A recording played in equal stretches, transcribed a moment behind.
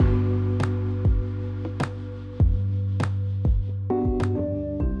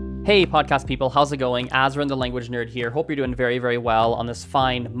Hey podcast people, how's it going? Azrin the Language Nerd here. Hope you're doing very, very well on this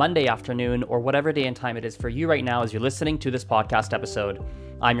fine Monday afternoon or whatever day and time it is for you right now as you're listening to this podcast episode.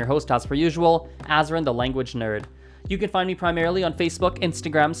 I'm your host, as per usual, Azrin the Language Nerd. You can find me primarily on Facebook,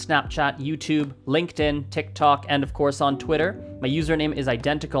 Instagram, Snapchat, YouTube, LinkedIn, TikTok, and of course on Twitter. My username is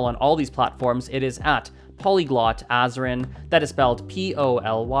identical on all these platforms. It is at Polyglot Azrin. That is spelled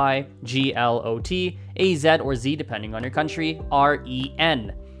POLYGLOT, AZ or Z depending on your country,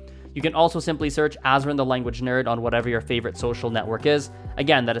 REN. You can also simply search Azrin the Language Nerd on whatever your favorite social network is.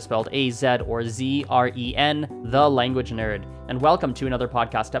 Again, that is spelled AZ or ZREN, the Language Nerd. And welcome to another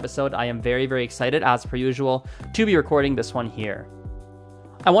podcast episode. I am very, very excited, as per usual, to be recording this one here.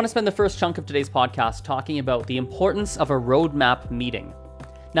 I want to spend the first chunk of today's podcast talking about the importance of a roadmap meeting.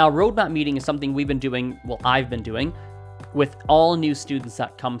 Now, a roadmap meeting is something I've been doing with all new students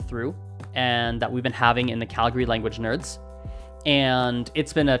that come through and that we've been having in the Calgary Language Nerds. And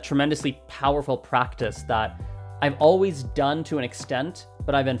it's been a tremendously powerful practice that I've always done to an extent,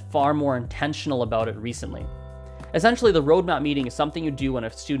 but I've been far more intentional about it recently. Essentially, the roadmap meeting is something you do when a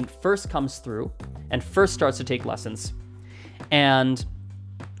student first comes through and first starts to take lessons. And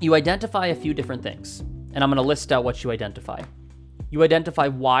you identify a few different things. And I'm going to list out what you identify. You identify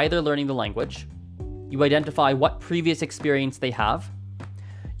why they're learning the language. You identify what previous experience they have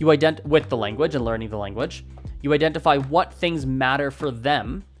with the language and learning the language. You identify what things matter for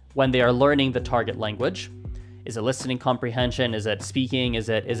them when they are learning the target language. Is it listening comprehension? Is it speaking? Is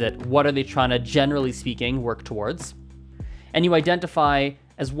it what are they trying to, generally speaking, work towards? And you identify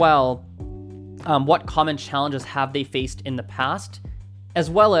as well what common challenges have they faced in the past, as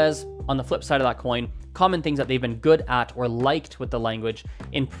well as, on the flip side of that coin, common things that they've been good at or liked with the language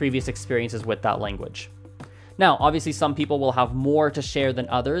in previous experiences with that language. Now, obviously, some people will have more to share than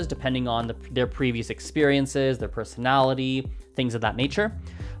others, depending on their previous experiences, their personality, things of that nature.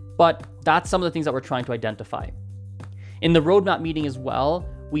 But that's some of the things that we're trying to identify. In the roadmap meeting as well,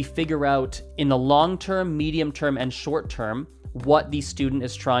 we figure out in the long term, medium term, and short term, what the student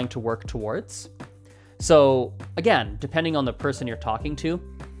is trying to work towards. So again, depending on the person you're talking to,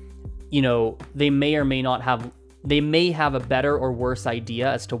 they may have a better or worse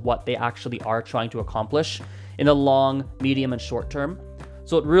idea as to what they actually are trying to accomplish in the long, medium, and short term.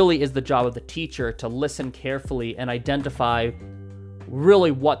 So it really is the job of the teacher to listen carefully and identify really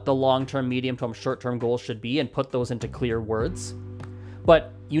what the long-term, medium-term, short-term goals should be and put those into clear words.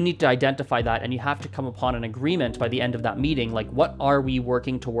 But you need to identify that, and you have to come upon an agreement by the end of that meeting, like what are we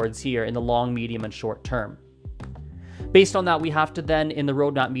working towards here in the long, medium, and short term. Based on that, we have to then, in the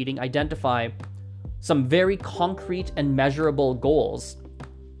roadmap meeting, identify some very concrete and measurable goals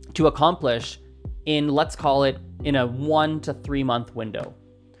to accomplish in, let's call it, in a 1 to 3 month window.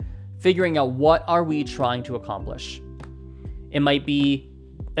 Figuring out what are we trying to accomplish. It might be,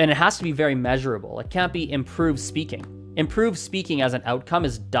 and it has to be very measurable. It can't be improved speaking. Improved speaking as an outcome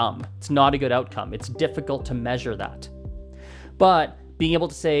is dumb. It's not a good outcome. It's difficult to measure that. But being able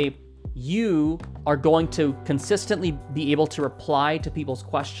to say, you are going to consistently be able to reply to people's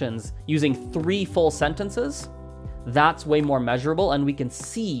questions using 3 full sentences, that's way more measurable, and we can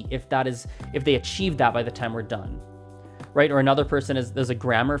see if they achieve that by the time we're done, right? Or another person there's a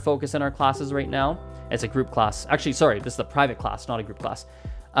grammar focus in our classes right now. It's a group class. Actually, sorry, this is a private class, not a group class.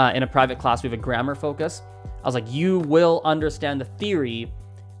 In a private class, we have a grammar focus. I was like, you will understand the theory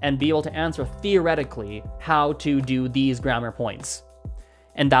and be able to answer theoretically how to do these grammar points.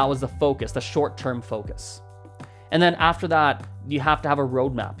 And that was the focus, the short-term focus. And then after that, you have to have a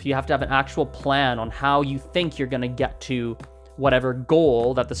roadmap. You have to have an actual plan on how you think you're going to get to whatever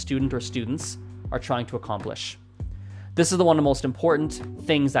goal that the student or students are trying to accomplish. This is one of the most important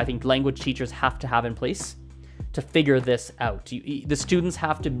things I think language teachers have to have in place to figure this out. The students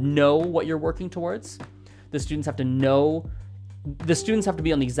have to know what you're working towards. The students have to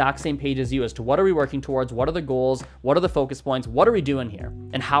be on the exact same page as you as to what are we working towards, what are the goals, what are the focus points, what are we doing here,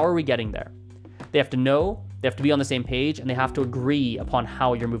 and how are we getting there. They have to know, they have to be on the same page, and they have to agree upon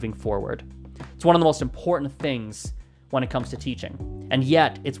how you're moving forward. It's one of the most important things when it comes to teaching. And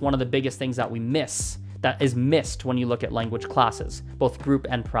yet, it's one of the biggest things that is missed when you look at language classes, both group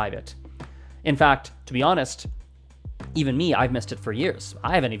and private. In fact, to be honest, even me, I've missed it for years.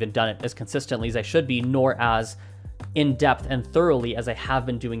 I haven't even done it as consistently as I should be, nor as in-depth and thoroughly as I have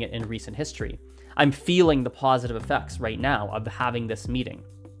been doing it in recent history. I'm feeling the positive effects right now of having this meeting.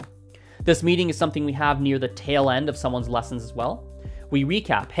 This meeting is something we have near the tail end of someone's lessons as well. We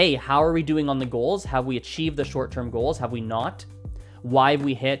recap, hey, how are we doing on the goals? Have we achieved the short-term goals? Have we not? Why have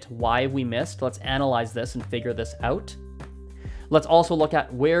we hit? Why have we missed? Let's analyze this and figure this out. Let's also look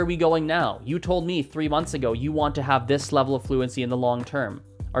at where are we going now? You told me 3 months ago you want to have this level of fluency in the long term.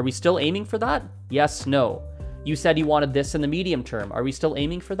 Are we still aiming for that? Yes, no. You said you wanted this in the medium term. Are we still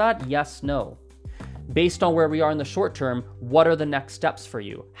aiming for that? Yes, no. Based on where we are in the short term, what are the next steps for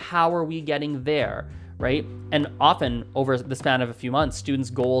you? How are we getting there, right? And often over the span of a few months, students'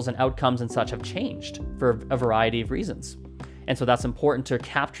 goals and outcomes and such have changed for a variety of reasons. And so that's important to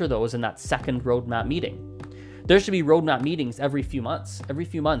capture those in that second roadmap meeting. There should be roadmap meetings every few months. Every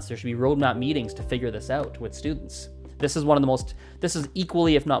few months, there should be roadmap meetings to figure this out with students. This is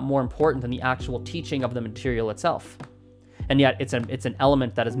equally, if not more important than the actual teaching of the material itself. And yet it's an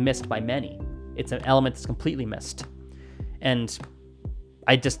element that is missed by many. It's an element that's completely missed. And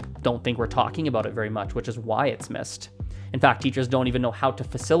I just don't think we're talking about it very much, which is why it's missed. In fact, teachers don't even know how to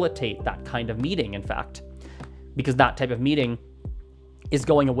facilitate that kind of meeting, in fact, because that type of meeting is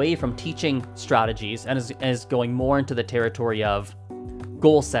going away from teaching strategies and is going more into the territory of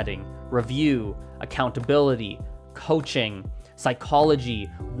goal setting, review, accountability, coaching, psychology,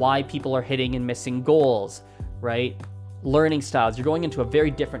 why people are hitting and missing goals, right? Learning styles. You're going into a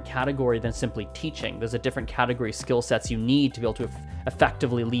very different category than simply teaching. There's a different category of skill sets you need to be able to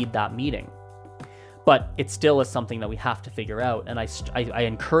effectively lead that meeting. But it still is something that we have to figure out. And I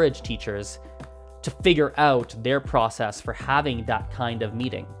encourage teachers to figure out their process for having that kind of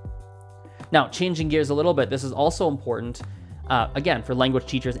meeting. Now, changing gears a little bit, this is also important, again, for language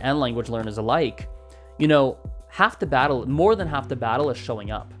teachers and language learners alike. You know, more than half the battle is showing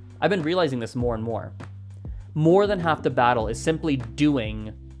up. I've been realizing this more and more. More than half the battle is simply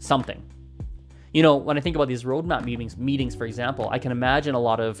doing something. You know, when I think about these roadmap meetings, for example, I can imagine a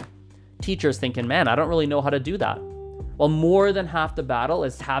lot of teachers thinking, man, I don't really know how to do that. Well, more than half the battle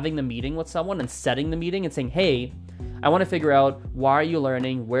is having the meeting with someone and setting the meeting and saying, hey, I want to figure out why are you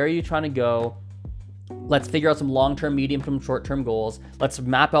learning? Where are you trying to go? Let's figure out some long-term, medium-term, short-term goals. Let's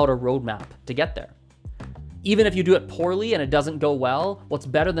map out a roadmap to get there. Even if you do it poorly and it doesn't go well, what's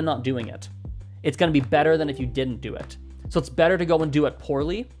better than not doing it? It's going to be better than if you didn't do it. So it's better to go and do it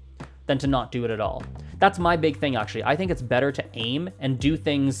poorly than to not do it at all. That's my big thing, actually. I think it's better to aim and do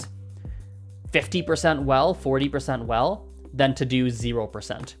things 50% well, 40% well, than to do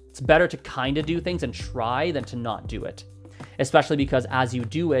 0%. It's better to kind of do things and try than to not do it. Especially because as you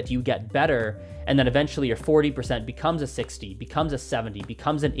do it, you get better, and then eventually your 40% becomes a 60, becomes a 70,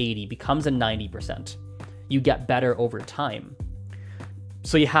 becomes an 80, becomes a 90%. You get better over time.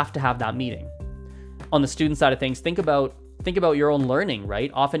 So you have to have that meeting. On the student side of things, think about your own learning,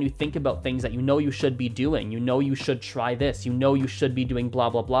 right? Often you think about things that you know you should be doing. You know you should try this. You know you should be doing blah,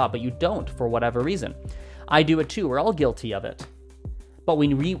 blah, blah, but you don't for whatever reason. I do it too. We're all guilty of it. But we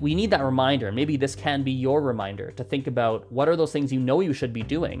need that reminder. Maybe this can be your reminder to think about what are those things you know you should be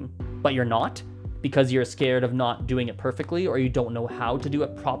doing, but you're not because you're scared of not doing it perfectly, or you don't know how to do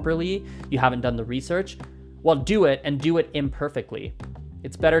it properly. You haven't done the research. Well, do it, and do it imperfectly.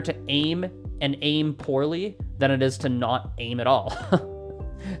 It's better to aim poorly than it is to not aim at all.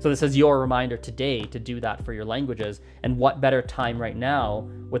 So this is your reminder today to do that for your languages. And what better time right now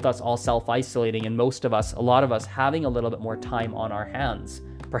with us all self-isolating and a lot of us having a little bit more time on our hands,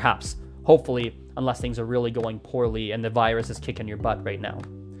 perhaps, hopefully, unless things are really going poorly and the virus is kicking your butt right now.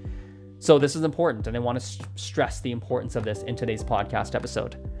 So this is important, and I want to stress the importance of this in today's podcast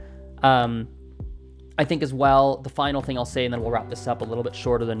episode. I think as well, the final thing I'll say, and then we'll wrap this up a little bit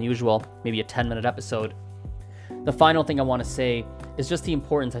shorter than usual, maybe a 10-minute episode. The final thing I want to say is just the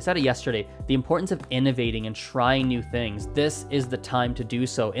importance, I said it yesterday, the importance of innovating and trying new things. This is the time to do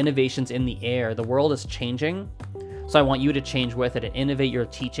so. Innovation's in the air. The world is changing. So I want you to change with it and innovate your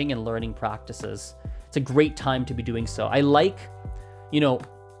teaching and learning practices. It's a great time to be doing so. I like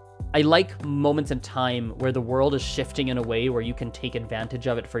moments in time where the world is shifting in a way where you can take advantage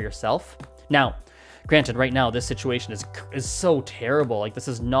of it for yourself. Now, granted, right now, this situation is so terrible. Like, this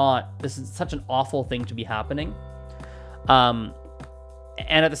is such an awful thing to be happening. And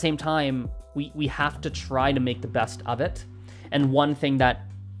at the same time, we have to try to make the best of it. And one thing that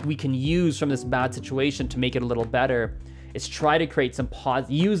we can use from this bad situation to make it a little better is try to create some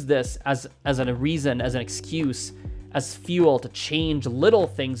use this as a reason, as an excuse, as fuel to change little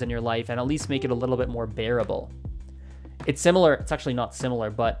things in your life and at least make it a little bit more bearable. It's similar. It's actually not similar,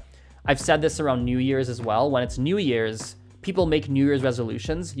 but I've said this around New Year's as well. When it's New Year's, people make New Year's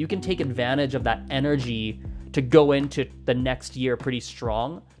resolutions. You can take advantage of that energy to go into the next year pretty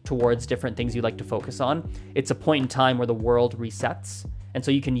strong towards different things you like to focus on. It's a point in time where the world resets. And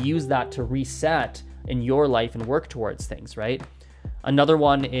so you can use that to reset in your life and work towards things, right? Another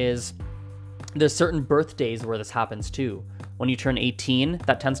one is there's certain birthdays where this happens too. When you turn 18,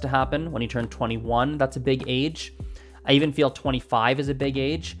 that tends to happen. When you turn 21, that's a big age. I even feel 25 is a big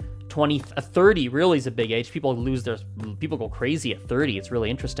age. 30 really is a big age. People go crazy at 30. It's really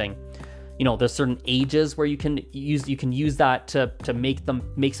interesting. There's certain ages where you can use that to make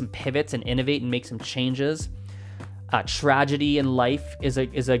some pivots and innovate and make some changes. Tragedy in life is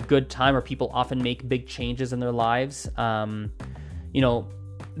a good time where people often make big changes in their lives.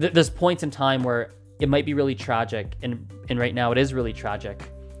 There's points in time where it might be really tragic, and right now it is really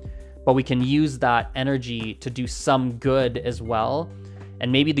tragic, but we can use that energy to do some good as well.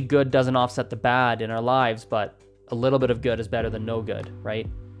 And maybe the good doesn't offset the bad in our lives, but a little bit of good is better than no good, right?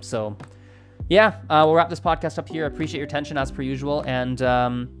 So yeah, we'll wrap this podcast up here. I appreciate your attention as per usual. And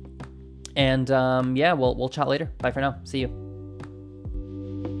yeah, we'll chat later. Bye for now. See you.